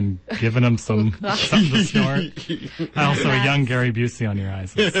him and giving him something to snort. Also, a young Gary Busey on your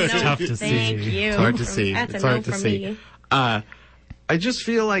eyes. It's No, tough to thank see. you. It's hard to see. That's It's a hard no to from see. me. I just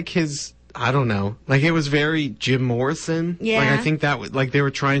feel like his I don't know. Like, it was very Jim Morrison. Yeah. Like, I think that was, like, they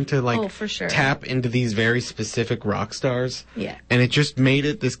were trying to, like, Oh, for sure. tap into these very specific rock stars. Yeah. And it just made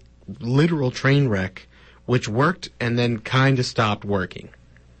it this literal train wreck, which worked and then kind of stopped working.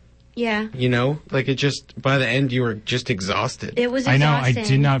 Yeah. You know? Like, it just, by the end, you were just exhausted. It was I know. I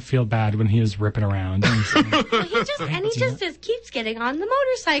exhausting. did not feel bad when he was ripping around. Well, he just keeps getting on the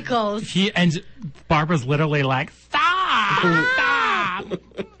motorcycles. He and Barbara's literally like, stop, stop,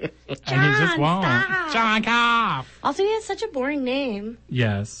 and he just won't. stop. John Coff. Also, he has such a boring name.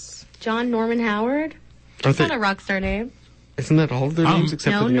 Yes. John Norman Howard. Aren't It's not they- a rock star name. Isn't that all of their names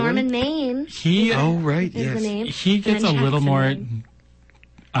except No, for the other Norman one? Maine He Oh, right, is yes. the name. he And gets a then little Jackson more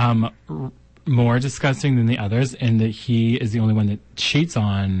Maine. more disgusting than the others in that he is the only one that cheats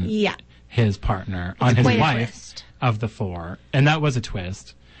on Yeah. his partner, on his quite a wife twist. of the four. And that was a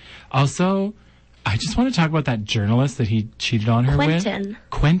twist. Also, I just want to talk about that journalist that he cheated on her Quentin. with.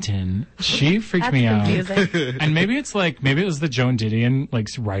 Quentin. She freaked That's me confusing. out. And maybe it's like, maybe it was the Joan Didion, like,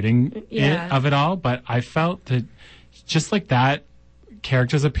 writing Yeah. it of it all, but I felt that just like that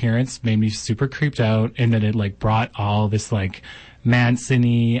character's appearance made me super creeped out, and that it, like, brought all this, like,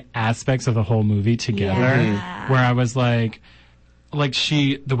 Manson-y aspects of the whole movie together, Yeah. where I was like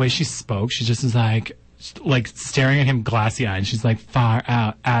the way she spoke, she just is like staring at him glassy eyed. She's like, far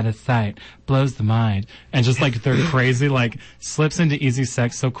out of sight, blows the mind. And just like they're crazy, like slips into easy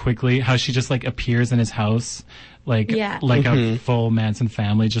sex so quickly, how she just like appears in his house, like a full Manson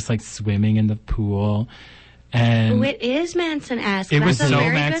family, just like swimming in the pool. And Oh, it is Manson-esque. it was That's a so very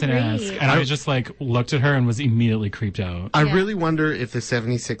good Manson-esque. read. And I just like looked at her and was immediately creeped out. I Yeah. really wonder if the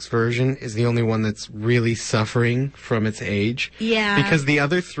 76 version is the only one that's really suffering from its age. Yeah. Because the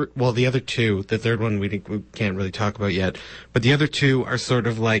other the other two, the third one we can't really talk about yet, but the other two are sort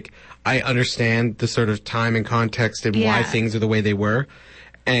of like, I understand the sort of time and context and why Yeah. things are the way they were,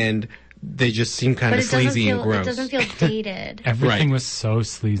 and they just seem kind But of it doesn't sleazy and feel. gross. It doesn't feel dated. Everything Right. was so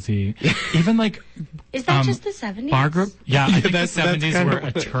sleazy. Even like Is that just the 70s? Barbara, yeah, I think the that's 70s kind were of a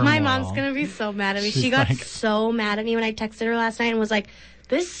what- turmoil. My mom's gonna be so mad at me. She's She got like- so mad at me when I texted her last night and was like,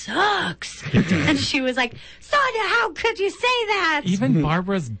 "This sucks," and she was like, "Sonia, how could you say that?" Even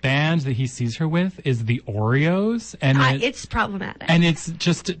Barbara's band that he sees her with is the Oreos, and It's problematic. and it's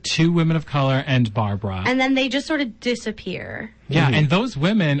just two women of color and Barbara. And then they just sort of disappear. yeah, and those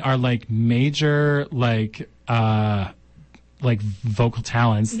women are like major like vocal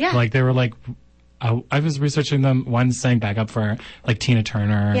talents. Yeah. Like they were like. I was researching them. One sang back up for like Tina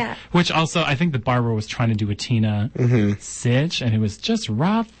Turner, Yeah. which also I think that Barbara was trying to do a Tina sitch, and it was just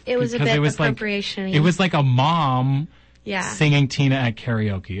rough. It was a because bit it was appropriation-y. Like, it was like a mom Yeah. singing Tina at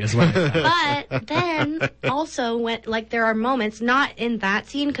karaoke, is what I thought. But then also when like there are moments not in that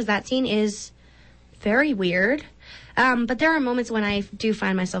scene because that scene is very weird. But there are moments when I do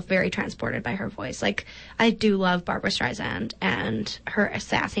find myself very transported by her voice. Like I do love Barbara Streisand and her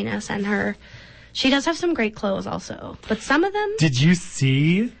sassiness and her. She does have some great clothes also, but some of them. Did you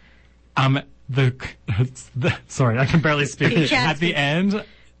see the sorry, I can barely speak. You can't At the end,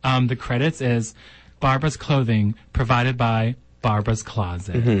 the credits is Barbara's clothing provided by Barbara's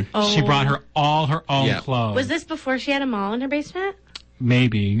Closet. She brought her all her own Yeah. clothes. Was this before she had a mall in her basement?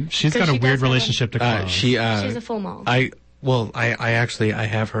 Maybe. She's 'Cause got a she does weird have a- relationship to clothes. She She's a full mall. I actually I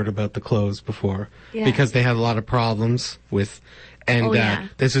have heard about the clothes before Yeah. because they had a lot of problems with, and Oh, yeah.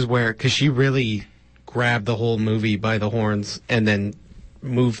 this is where because she really grabbed the whole movie by the horns and then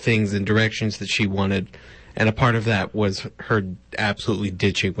moved things in directions that she wanted, and a part of that was her absolutely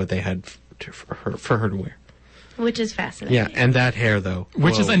ditching what they had for her to wear. Which is fascinating. Yeah, and that hair though,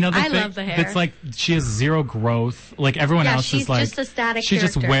 Which is whoa. another I thing. love the hair. It's like she has zero growth. Like everyone Yeah, else she's is like just a static she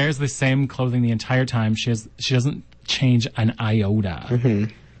just character. wears the same clothing the entire time. She doesn't change an iota. Mm-hmm.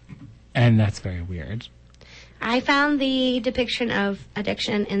 And that's very weird. I found the depiction of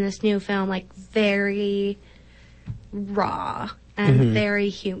addiction in this new film like very raw and very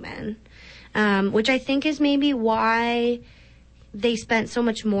human, which I think is maybe why they spent so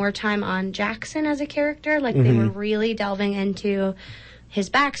much more time on Jackson as a character. Like they were really delving into his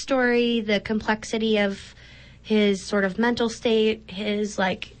backstory, the complexity of his sort of mental state, his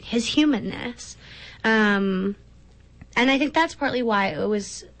humanness. And I think that's partly why it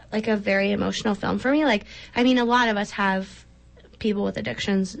was like a very emotional film for me. Like, I mean, a lot of us have people with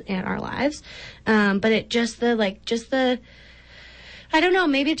addictions in our lives. But it I don't know,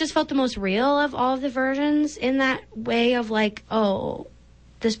 maybe it just felt the most real of all of the versions in that way of like, oh,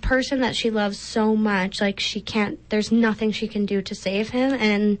 this person that she loves so much, like there's nothing she can do to save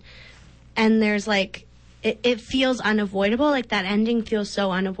him. And there's like, it feels unavoidable. Like that ending feels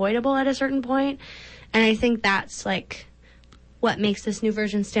so unavoidable at a certain point. And I think that's like what makes this new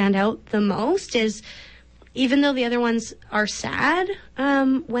version stand out the most is, even though the other ones are sad,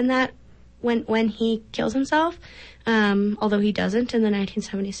 when he kills himself, although he doesn't in the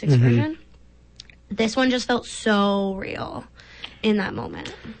 1976 version, this one just felt so real in that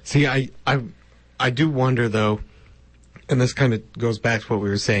moment. See, I do wonder though, and this kind of goes back to what we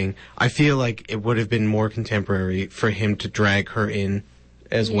were saying. I feel like it would have been more contemporary for him to drag her in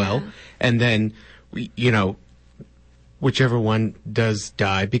as well, and then whichever one does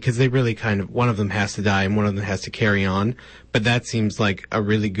die, because they really one of them has to die and one of them has to carry on. But that seems like a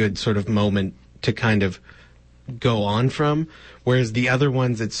really good sort of moment to kind of go on from. Whereas the other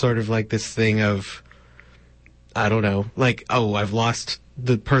ones, it's sort of like this thing of, I don't know, like, oh, I've lost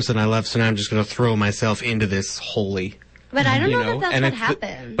the person I love, so now I'm just going to throw myself into this wholly. But I don't know that that's what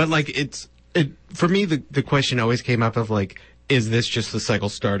happened. But like, for me, the question always came up of like, is this just the cycle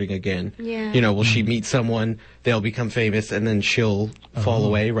starting again? Yeah. Will she meet someone, they'll become famous, and then she'll fall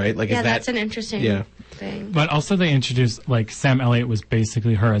away, right? Like, yeah, that's an interesting thing. But also they introduced, like, Sam Elliott was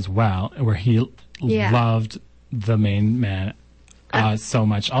basically her as well, where he loved the main man so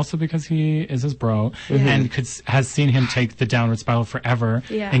much. Also because he is his bro, and has seen him take the downward spiral forever,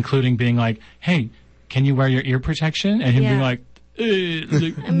 including being like, hey, can you wear your ear protection? And him being like,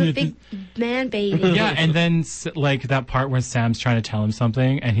 I'm a big man baby. Yeah, and then like that part where Sam's trying to tell him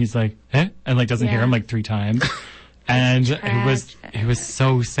something, and he's like, eh? And like doesn't hear him like 3 times. And it was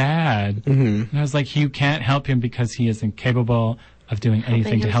so sad. And I was like, you can't help him because he is incapable of doing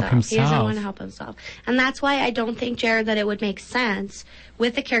anything to help himself. He doesn't want to help himself. And that's why I don't think, Jared, that it would make sense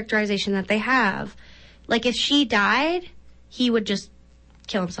with the characterization that they have. Like, if she died, he would just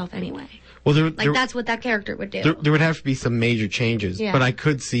kill himself anyway. Well, that's what that character would do. There would have to be some major changes, but I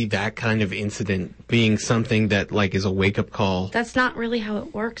could see that kind of incident being something that like is a wake up call. That's not really how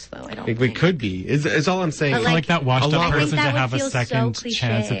it works, though. I don't think. It could be. Is all I'm saying. I feel like that washed up person to have a second so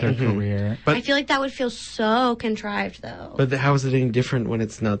chance at their career. But I feel like that would feel so contrived, though. But how is it any different when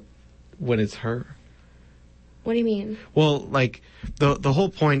it's not, when it's her? What do you mean? Well, like the whole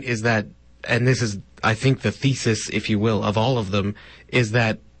point is that, and this is, I think, the thesis, if you will, of all of them, is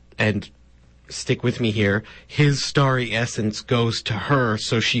that, and stick with me here, his starry essence goes to her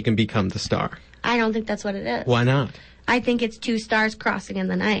so she can become the star. I don't think that's what it is. Why not? I think it's 2 stars crossing in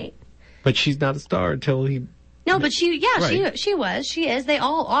the night. But she's not a star until he... No, but she is. They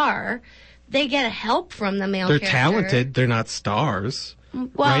all are. They get help from the male character. They're talented. They're not stars.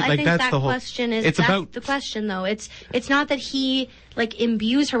 Well, right? I Like, think that's that the whole, question is, it's that's about the question, though. It's not that he, like,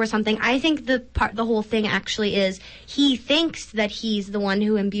 imbues her with something. I think the whole thing actually is he thinks that he's the one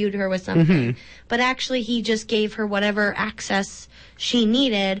who imbued her with something. But actually he just gave her whatever access she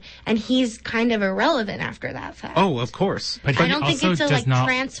needed, and he's kind of irrelevant after that fact. Oh, of course. But I don't think it's a, like,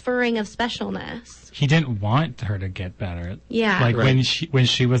 transferring of specialness. He didn't want her to get better. Yeah. Like, when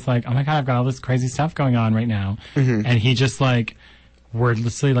she was like, oh my God, I've got all this crazy stuff going on right now. And he just, like,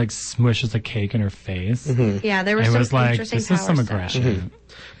 wordlessly like smushes a cake in her face. Yeah, there was some interesting this is some power aggression.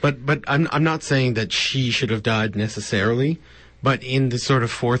 But I'm not saying that she should have died necessarily, but in the sort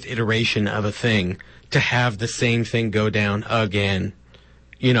of 4th iteration of a thing, to have the same thing go down again,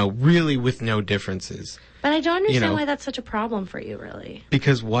 really with no differences. But I don't understand why that's such a problem for you, really.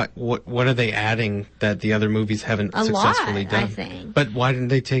 Because what are they adding that the other movies haven't successfully done? I think. But why didn't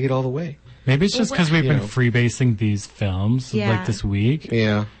they take it all the way? Maybe it's just because we've been freebasing these films like this week.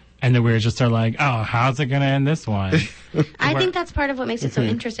 Yeah. And then we just are like, oh, how's it going to end this one? I think that's part of what makes it so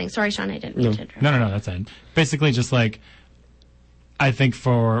interesting. Sorry, Sean, I didn't mean to interrupt. No, that's it. Basically just like, I think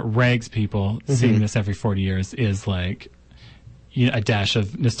for Regs people, seeing this every 40 years is like a dash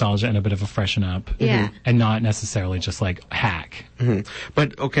of nostalgia and a bit of a freshen up. Yeah. And not necessarily just like hack.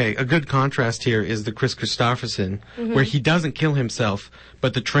 But, okay, a good contrast here is the Chris Christopherson, where he doesn't kill himself,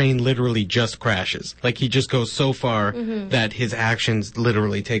 but the train literally just crashes. Like, he just goes so far that his actions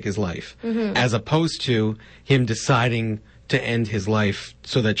literally take his life. As opposed to him deciding to end his life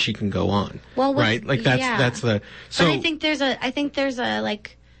so that she can go on. Well, right? Like, that's the... So, but I think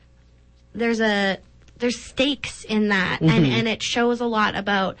there's stakes in that, and it shows a lot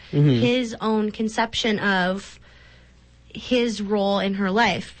about his own conception of his role in her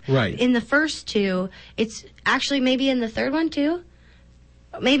life. Right. In the first 2, it's actually maybe in the third one too.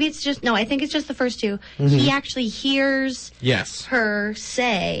 Maybe it's just, no, I think it's just the first 2. He actually hears her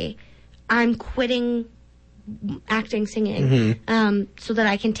say, I'm quitting acting, singing, so that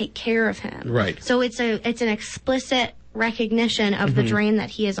I can take care of him. Right. So it's an explicit recognition of the drain that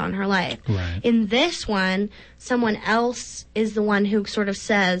he is on her life. Right. In this one, someone else is the one who sort of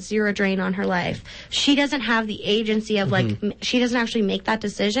says, you're a drain on her life. She doesn't have the agency of, like, she doesn't actually make that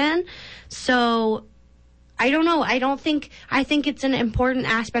decision. So I don't know. I think it's an important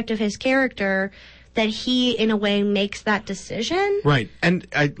aspect of his character that he, in a way, makes that decision. Right. And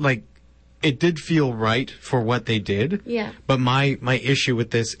it did feel right for what they did. Yeah. But my issue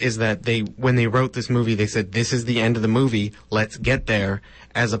with this is that when they wrote this movie, they said, this is the end of the movie, let's get there,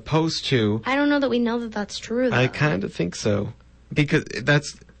 as opposed to... I don't know that we know that that's true, though. I kind of think so. Because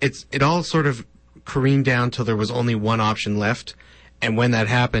it all sort of careened down till there was only one option left. And when that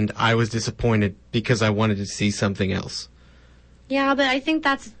happened, I was disappointed because I wanted to see something else. Yeah, but I think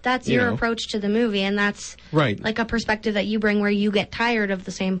that's your approach to the movie, and that's right. like a perspective that you bring where you get tired of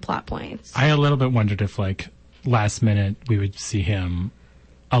the same plot points. I a little bit wondered if, like, last minute we would see him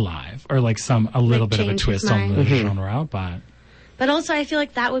alive, or like a little bit of a twist on the genre, But also, I feel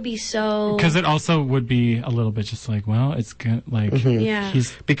like that would be so... Because it also would be a little bit just like, well, it's good, like... Yeah.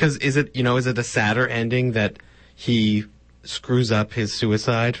 Because is it a sadder ending that he screws up his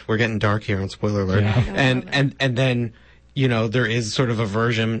suicide? We're getting dark here on spoiler alert. Yeah. And then, there is sort of a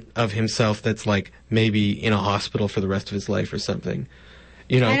version of himself that's like maybe in a hospital for the rest of his life or something.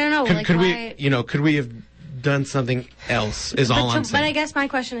 I don't know. Could we have done something else is all I'm saying. But I guess my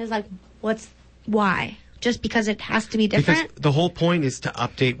question is like, why? Just because it has to be different? Because the whole point is to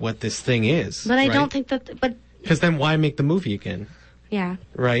update what this thing is. But I don't think that... Because then why make the movie again? Yeah.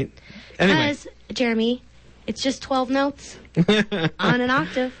 Right? Anyway. Because, Jeremy, it's just 12 notes on an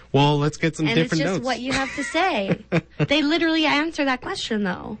octave. Well, let's get some different notes. And it's just what you have to say. They literally answer that question,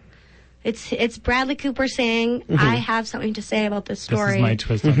 though. It's Bradley Cooper saying, I have something to say about this story. This is my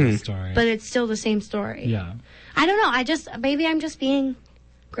twist on the story. But it's still the same story. Yeah. I don't know. Maybe I'm just being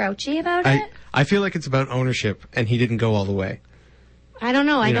grouchy about it. I feel like it's about ownership, and he didn't go all the way. I don't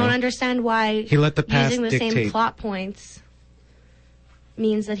know. I don't understand why he let the past using the dictate. same plot points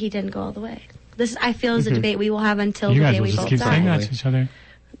means that he didn't go all the way. This, I feel, is a debate we will have until you the guys day will we just both keep die. saying that to each other.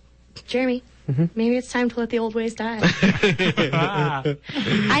 Jeremy, maybe it's time to let the old ways die. I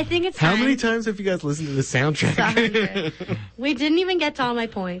think it's time. How many times have you guys listened to the soundtrack? 100. We didn't even get to all my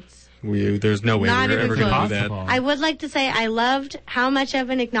points. There's no way Not we were even ever going to do close. that. I would like to say I loved how much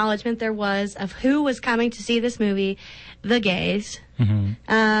of an acknowledgement there was of who was coming to see this movie, the gays. Okay.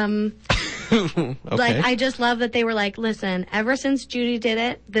 Like, I just love that they were like, listen, ever since Judy did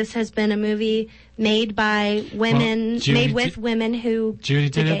it, this has been a movie made by women, with women who Judy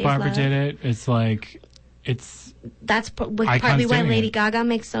did the it, gays Barbara love. did it. It's like, that's partly Icons why doing Lady it. Gaga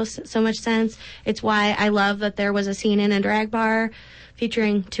makes so much sense. It's why I love that there was a scene in a drag bar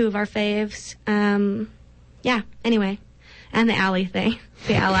featuring two of our faves. Yeah, anyway. And the alley thing.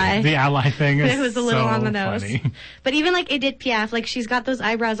 The ally. The ally thing is It was a little so on the nose. funny. But even like Edith Piaf, like she's got those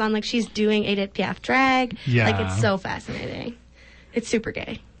eyebrows on like she's doing Edith Piaf drag. Yeah. Like it's so fascinating. It's super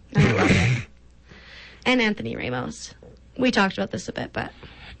gay. I love it. And Anthony Ramos. We talked about this a bit, but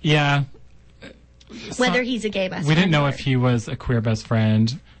Yeah. whether he's a gay best We friend didn't know or- if he was a queer best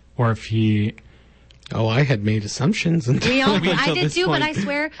friend or if he... Oh, I had made assumptions until I did this too, point. but I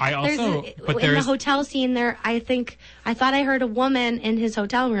swear, I also- but in the there's- hotel scene there, I thought I heard a woman in his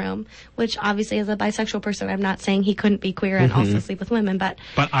hotel room, which obviously as a bisexual person, I'm not saying he couldn't be queer and also sleep with women, but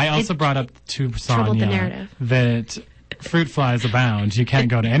But I also brought up to troubled the Sonia narrative. that fruit flies abound. You can't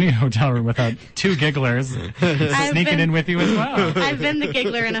go to any hotel room without two gigglers sneaking in with you as well. I've been the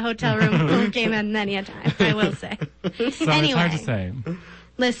giggler in a hotel room full of gay men many a time, I will say. So Anyway. it's hard to say.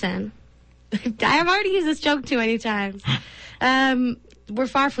 Listen, I've already used this joke too many times. We're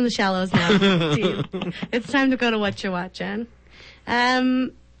far from the shallows now. Dude. It's time to go to what you're watching.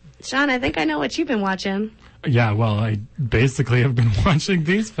 Sean, I think I know what you've been watching. Yeah, well, I basically have been watching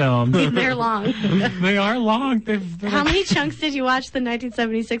these films. They're long. They are long. How many chunks did you watch the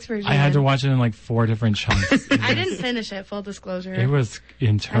 1976 version? I had to in? watch it in like 4 different chunks. I didn't finish it, full disclosure. It was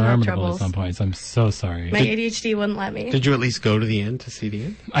interminable troubles. at some points. I'm so sorry. My ADHD wouldn't let me. Did you at least go to the end to see the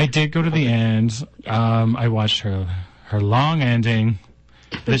end? I did go to the end. I watched her long ending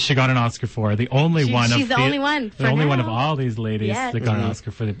that she got an Oscar for. The only one she's of the only one The for only one now. of all these ladies Yet. that got an Oscar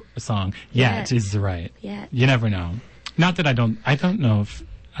for the song. Yet. Yet is right. Yet. You never know. Not that I don't know if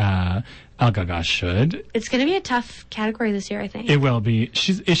Al Gaga should. It's going to be a tough category this year, I think. It will be.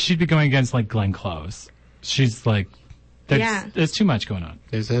 She'd be going against like Glenn Close. She's like, there's too much going on.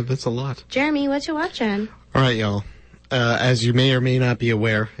 That's a lot. Jeremy, what you watching? All right, y'all. As you may or may not be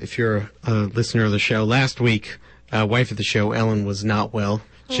aware, if you're a listener of the show, last week, wife of the show, Ellen, was not well.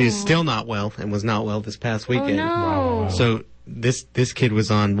 She's still not well and was not well this past weekend. Oh, no. So this kid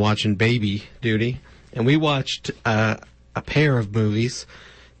was on watching baby duty, and we watched a pair of movies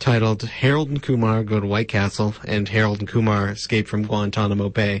titled Harold and Kumar Go to White Castle and Harold and Kumar Escape from Guantanamo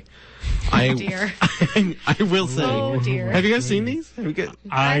Bay. Dear. I will say. Oh, dear. Have you guys seen these?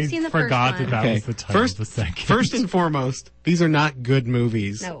 I've seen the first forgot one. that was the title of the second. First and foremost, these are not good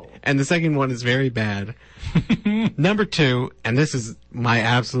movies. No. And the second one is very bad. Number 2, and this is my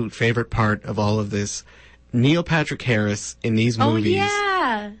absolute favorite part of all of this, Neil Patrick Harris in these movies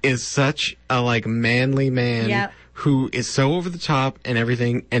is such a manly man who is so over the top and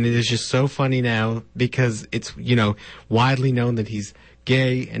everything, and it is just so funny now because it's, widely known that he's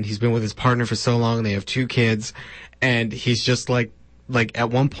gay and he's been with his partner for so long and they have 2 kids, and he's just like at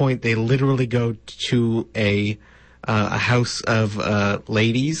one point they literally go to a house of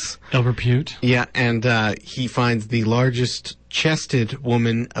ladies, ill repute. Yeah, and he finds the largest chested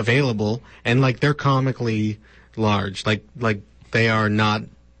woman available, and they're comically large, like they are not.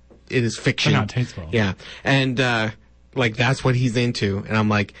 It is fiction. They're not tasteful. Yeah, and that's what he's into, and I'm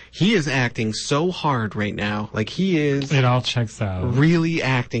like, he is acting so hard right now. He is. It all checks out. Really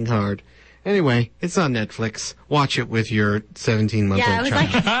acting hard. Anyway, it's on Netflix. Watch it with your 17-month-old Yeah, I was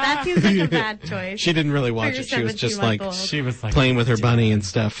child. like, that seems like a bad choice. She didn't really watch your it. She was just 17-month-old. playing with her bunny and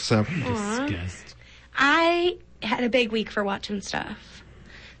stuff. So Disgust. I had a big week for watching stuff.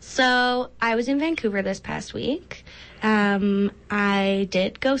 So I was in Vancouver this past week. I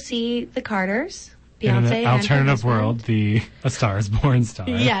did go see the Carters. Beyonce In an and her alternative husband. world, A Star is Born star.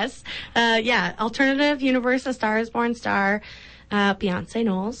 Yes. Alternative universe, A Star is Born star. Beyonce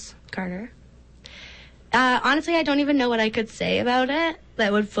Knowles Carter. Honestly, I don't even know what I could say about it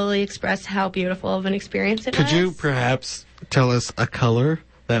that would fully express how beautiful of an experience it was. could you perhaps tell us a color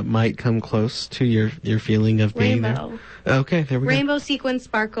that might come close to your feeling of being Rainbow. there? Okay, there we Rainbow sequin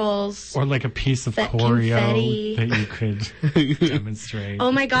sparkles. Or a piece of That choreo confetti. that you could demonstrate.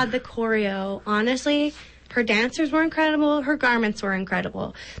 Oh my god, the choreo. Honestly, her dancers were incredible. Her garments were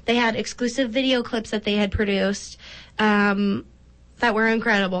incredible. They had exclusive video clips that they had produced that were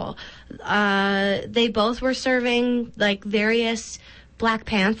incredible. They both were serving various Black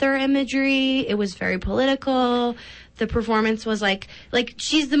Panther imagery. It was very political. The performance was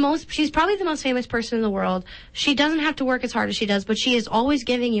she's probably the most famous person in the world. She doesn't have to work as hard as she does, but she is always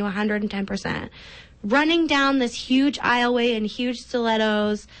giving you 110%. Running down this huge aisleway in huge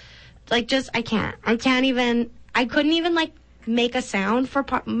stilettos. I couldn't even make a sound for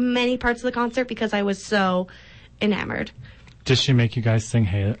many parts of the concert because I was so enamored. Did she make you guys sing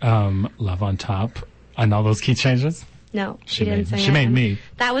 "Hey, Love on Top" on all those key changes? No, she didn't sing it. She made me.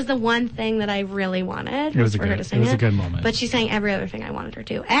 That was the one thing that I really wanted. It was for her to sing a good moment. But she sang every other thing I wanted her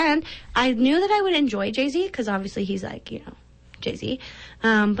to. And I knew that I would enjoy Jay-Z because obviously he's Jay-Z.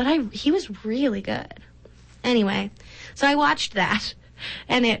 But he was really good. Anyway, so I watched that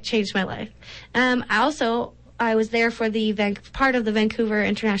and it changed my life. I was there for the part of the Vancouver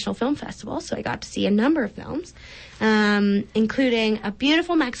International Film Festival, so I got to see a number of films, including a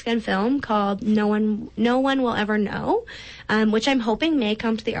beautiful Mexican film called No One Will Ever Know, which I'm hoping may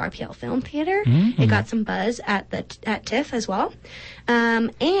come to the RPL Film Theater. Mm-hmm. It got some buzz at TIFF as well.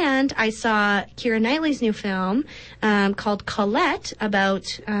 And I saw Keira Knightley's new film called Colette about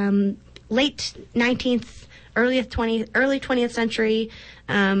late 19th, early 20th century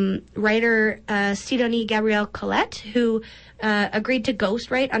writer Sidonie Gabrielle Colette, who agreed to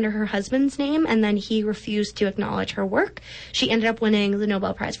ghostwrite under her husband's name, and then he refused to acknowledge her work. She ended up winning the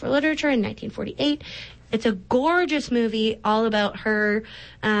Nobel Prize for Literature in 1948. It's a gorgeous movie all about her.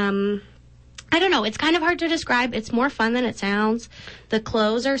 I don't know. It's kind of hard to describe. It's more fun than it sounds. The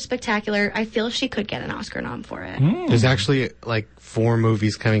clothes are spectacular. I feel she could get an Oscar nom for it. There's actually 4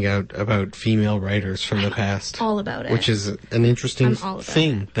 movies coming out about female writers from the past. All about it. Which is an interesting I'm all about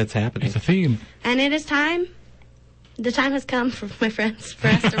thing that's happening. It's a theme. And it is time. The time has come, for my friends, for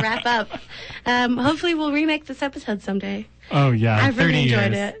us to wrap up. Hopefully we'll remake this episode someday. Oh, yeah. I've really 30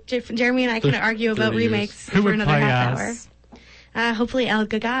 enjoyed years. it. Jeremy and I can argue about 30 years. remakes Who for would another play half us? hour. Hopefully El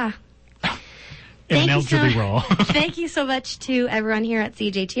Gaga. In an Thank you elderly so- role. Thank you so much to everyone here at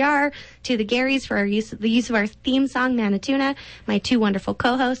CJTR, to the Garys for the use of our theme song, Manituna, my 2 wonderful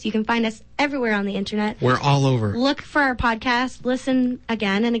co-hosts. You can find us everywhere on the internet. We're all over. Look for our podcast. Listen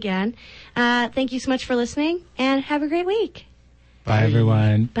again and again. Thank you so much for listening, and have a great week. Bye,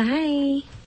 everyone. Bye.